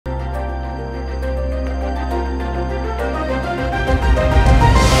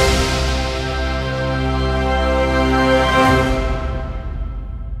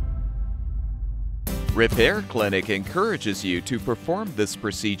Repair Clinic encourages you to perform this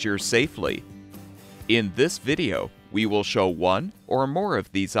procedure safely. In this video, we will show one or more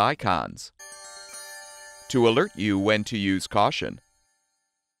of these icons to alert you when to use caution.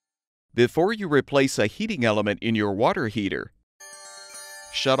 Before you replace a heating element in your water heater,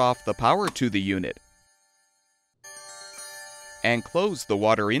 shut off the power to the unit and close the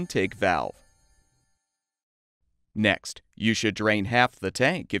water intake valve. Next, you should drain half the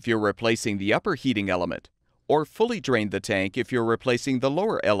tank if you're replacing the upper heating element, or fully drain the tank if you're replacing the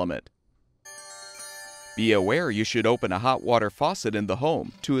lower element. Be aware you should open a hot water faucet in the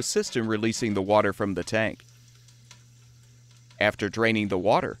home to assist in releasing the water from the tank. After draining the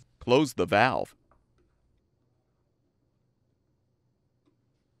water, close the valve.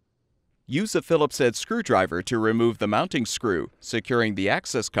 Use a Phillips head screwdriver to remove the mounting screw securing the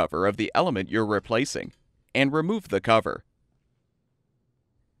access cover of the element you're replacing, and remove the cover.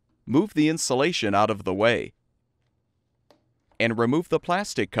 Move the insulation out of the way and remove the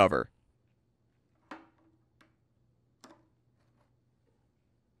plastic cover.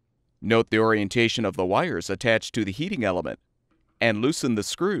 Note the orientation of the wires attached to the heating element and loosen the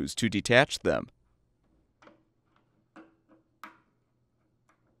screws to detach them.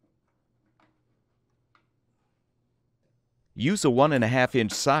 Use a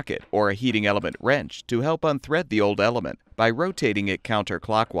 1.5-inch socket or a heating element wrench to help unthread the old element by rotating it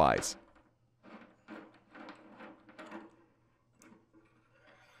counterclockwise.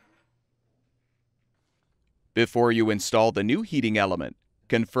 Before you install the new heating element,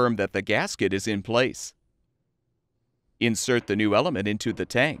 confirm that the gasket is in place. Insert the new element into the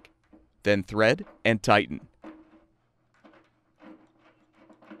tank, then thread and tighten.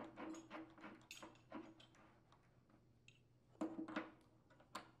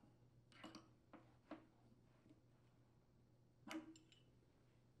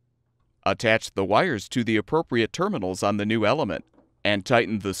 Attach the wires to the appropriate terminals on the new element and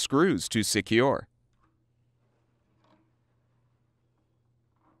tighten the screws to secure.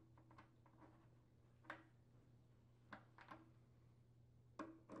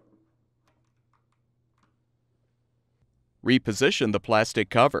 Reposition the plastic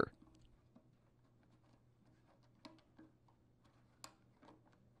cover.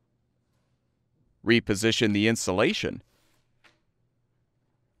 Reposition the insulation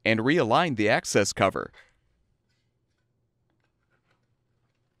and realign the access cover.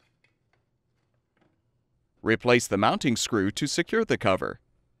 Replace the mounting screw to secure the cover.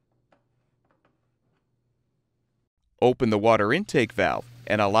 Open the water intake valve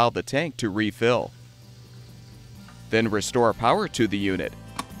and allow the tank to refill. Then restore power to the unit,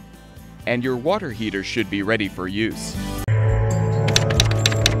 and your water heater should be ready for use.